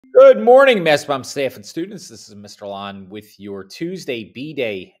Good morning, Mass Bomb staff and students. This is Mr. Lon with your Tuesday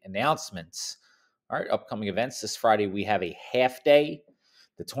B-Day announcements. All right, upcoming events. This Friday, we have a half day.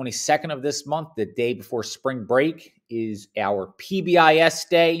 The 22nd of this month, the day before spring break, is our PBIS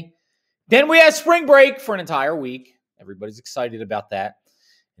day. Then we have spring break for an entire week. Everybody's excited about that.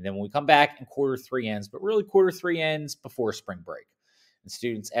 And then when we come back and quarter three ends, but really quarter three ends before spring break. And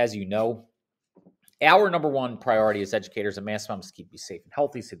students, as you know, our number one priority as educators and Mass Moms is to keep you safe and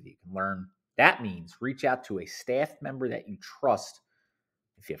healthy so that you can learn. That means reach out to a staff member that you trust.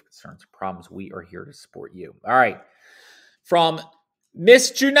 If you have concerns or problems, we are here to support you. All right. From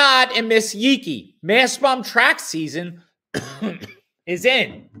Miss Junad and Miss Yiki, Mass Mom track season is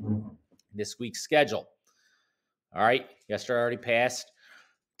in this week's schedule. All right. Yesterday already passed.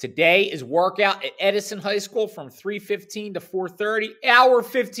 Today is workout at Edison High School from 3:15 to 4:30. Hour,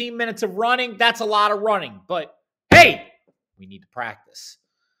 15 minutes of running. That's a lot of running. But, hey, we need to practice.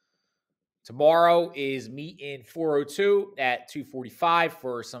 Tomorrow is meet in 402 at 2:45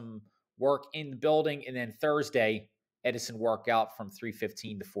 for some work in the building. And then Thursday, Edison workout from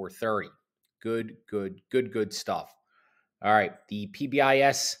 3:15 to 4:30. Good stuff. All right. The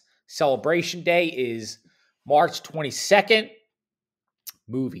PBIS celebration day is March 22nd.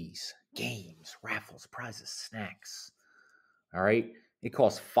 Movies, games, raffles, prizes, snacks. All right. It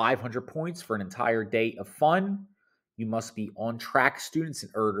costs 500 points for an entire day of fun. You must be on track students in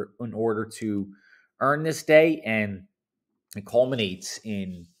order to earn this day. And it culminates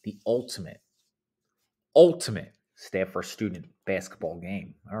in the ultimate staff versus student basketball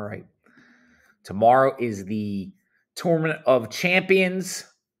game. All right. Tomorrow is the Tournament of Champions,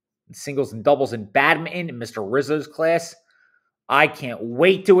 singles and doubles in badminton in Mr. Rizzo's class. I can't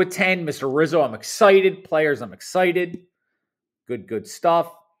wait to attend. Mr. Rizzo, I'm excited. Players, I'm excited. Good stuff.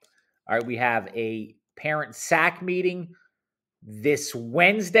 All right, we have a parent SAC meeting this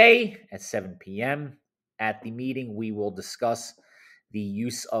Wednesday at 7 p.m. At the meeting, we will discuss the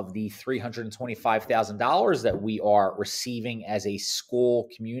use of the $325,000 that we are receiving as a school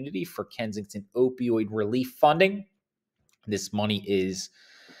community for Kensington opioid relief funding. This money is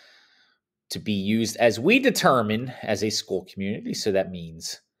to be used as we determine as a school community. So that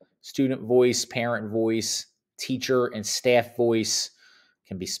means student voice, parent voice, teacher and staff voice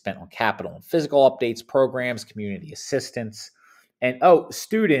can be spent on capital and physical updates, programs, community assistance. And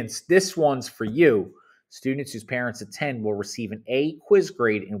students, this one's for you. Students whose parents attend will receive an A quiz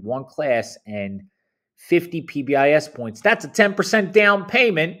grade in one class and 50 PBIS points. That's a 10% down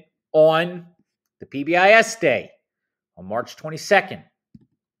payment on the PBIS day on March 22nd.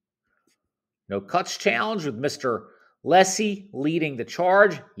 No Cuts Challenge with Mr. Lessie leading the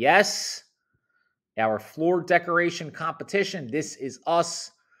charge. Yes. Our floor decoration competition. This is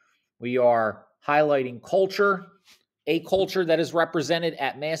us. We are highlighting culture, a culture that is represented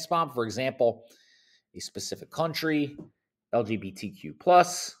at Mass Bomb. For example, a specific country,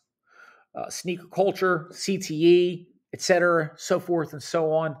 LGBTQ+, sneaker culture, CTE, etc., so forth and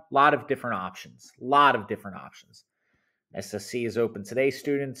so on. A lot of different options. SSC is open today,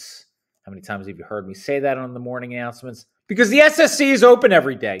 students. How many times have you heard me say that on the morning announcements? Because the SSC is open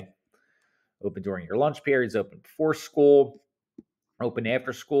every day. Open during your lunch periods, open before school, open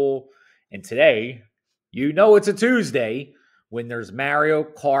after school. And today, you know it's a Tuesday when there's Mario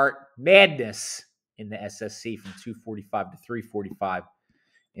Kart madness in the SSC from 2:45 to 3:45.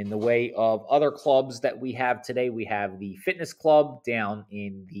 In the way of other clubs that we have today, we have the fitness club down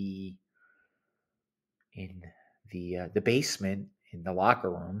in the basement in the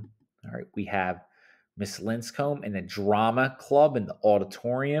locker room. All right, we have Miss Linscomb and the drama club in the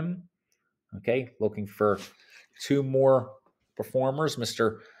auditorium. Okay, looking for two more performers.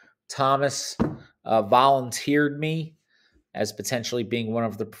 Mr. Thomas volunteered me as potentially being one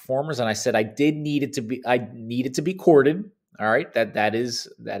of the performers, and I said I needed to be courted. All right, that is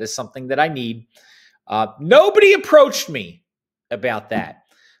something that I need. Nobody approached me about that.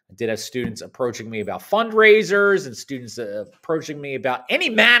 I did have students approaching me about fundraisers and students approaching me about any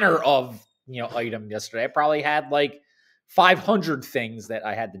manner of item yesterday. I probably had like 500 things that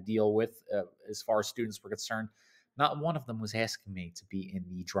I had to deal with as far as students were concerned. Not one of them was asking me to be in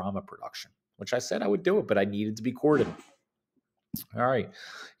the drama production, which I said I would do it, but I needed to be courted. All right.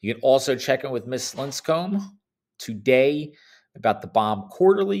 You can also check in with Miss Linscomb today about the Bomb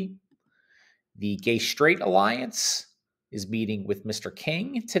Quarterly. The Gay Straight Alliance is meeting with Mr.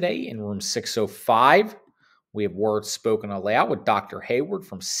 King today in room 605. We have Words Spoken Aloud with Dr. Hayward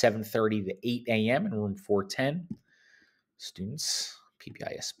from 7:30 to 8 a.m. in room 410. Students,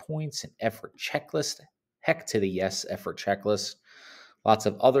 PBIS points, and effort checklist. Heck to the yes effort checklist. Lots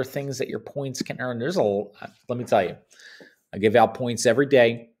of other things that your points can earn. Let me tell you, I give out points every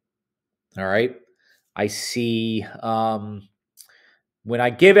day All right. I see when I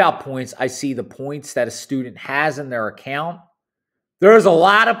give out points, I see the points that a student has in their account. There's a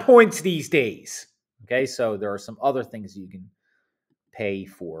lot of points these days. Okay. So there are some other things you can pay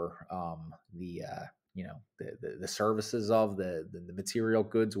for the services of the material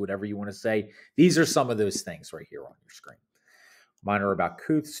goods, whatever you want to say. These are some of those things right here on your screen. Mine are about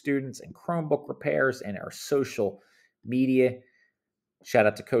Kooth students and Chromebook repairs and our social media. Shout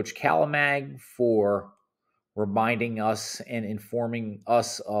out to Coach Calamag for reminding us and informing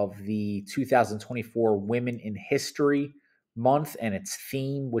us of the 2024 Women in History Month and its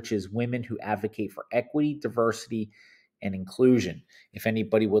theme, which is women who advocate for equity, diversity, and inclusion. If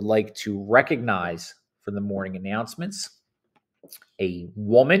anybody would like to recognize for the morning announcements a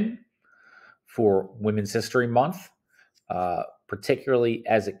woman for Women's History Month, particularly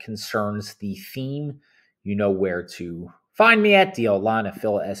as it concerns the theme, you know where to find me at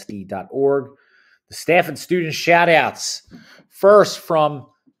dlon@philasd.org. The staff and student shout outs. First, from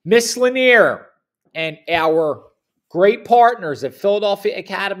Miss Lanier and our great partners at Philadelphia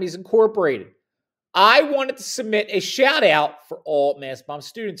Academies Incorporated. I wanted to submit a shout out for all Mastbaum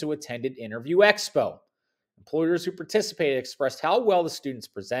students who attended Interview Expo. Employers who participated expressed how well the students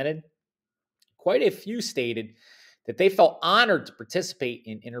presented. Quite a few stated that they felt honored to participate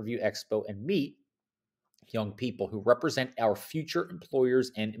in Interview Expo and meet young people who represent our future employers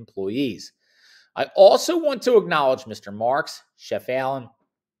and employees. I also want to acknowledge Mr. Marks, Chef Allen,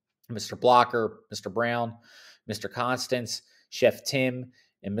 Mr. Blocker, Mr. Brown, Mr. Constance, Chef Tim,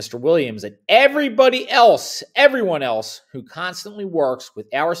 and Mr. Williams, and everybody else, everyone else who constantly works with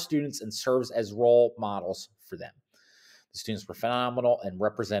our students and serves as role models for them. The students were phenomenal and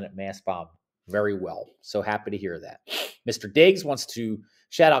represented Mastbaum very well. So happy to hear that. Mr. Diggs wants to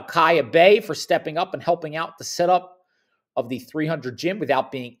shout out Kaya Bay for stepping up and helping out the setup of the 300 gym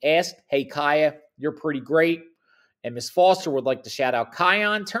without being asked. Hey, Kaya, you're pretty great. And Ms. Foster would like to shout out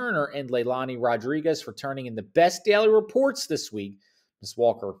Kion Turner and Leilani Rodriguez for turning in the best daily reports this week. Ms.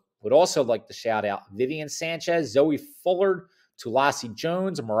 Walker would also like to shout out Vivian Sanchez, Zoe Fullard, Tulasi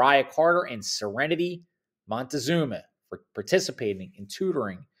Jones, Mariah Carter, and Serenity Montezuma for participating in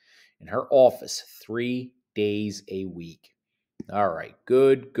tutoring in her office 3 days a week. All right.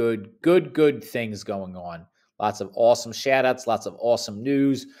 Good things going on. Lots of awesome shout outs, lots of awesome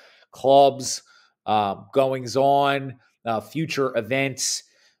news, clubs, goings on, future events.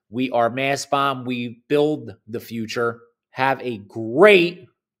 We are Mastbaum. We build the future. Have a great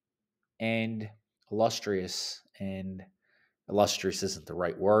and illustrious isn't the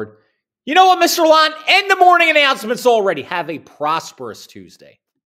right word. You know what, Mr. Lon? End the morning announcements already. Have a prosperous Tuesday.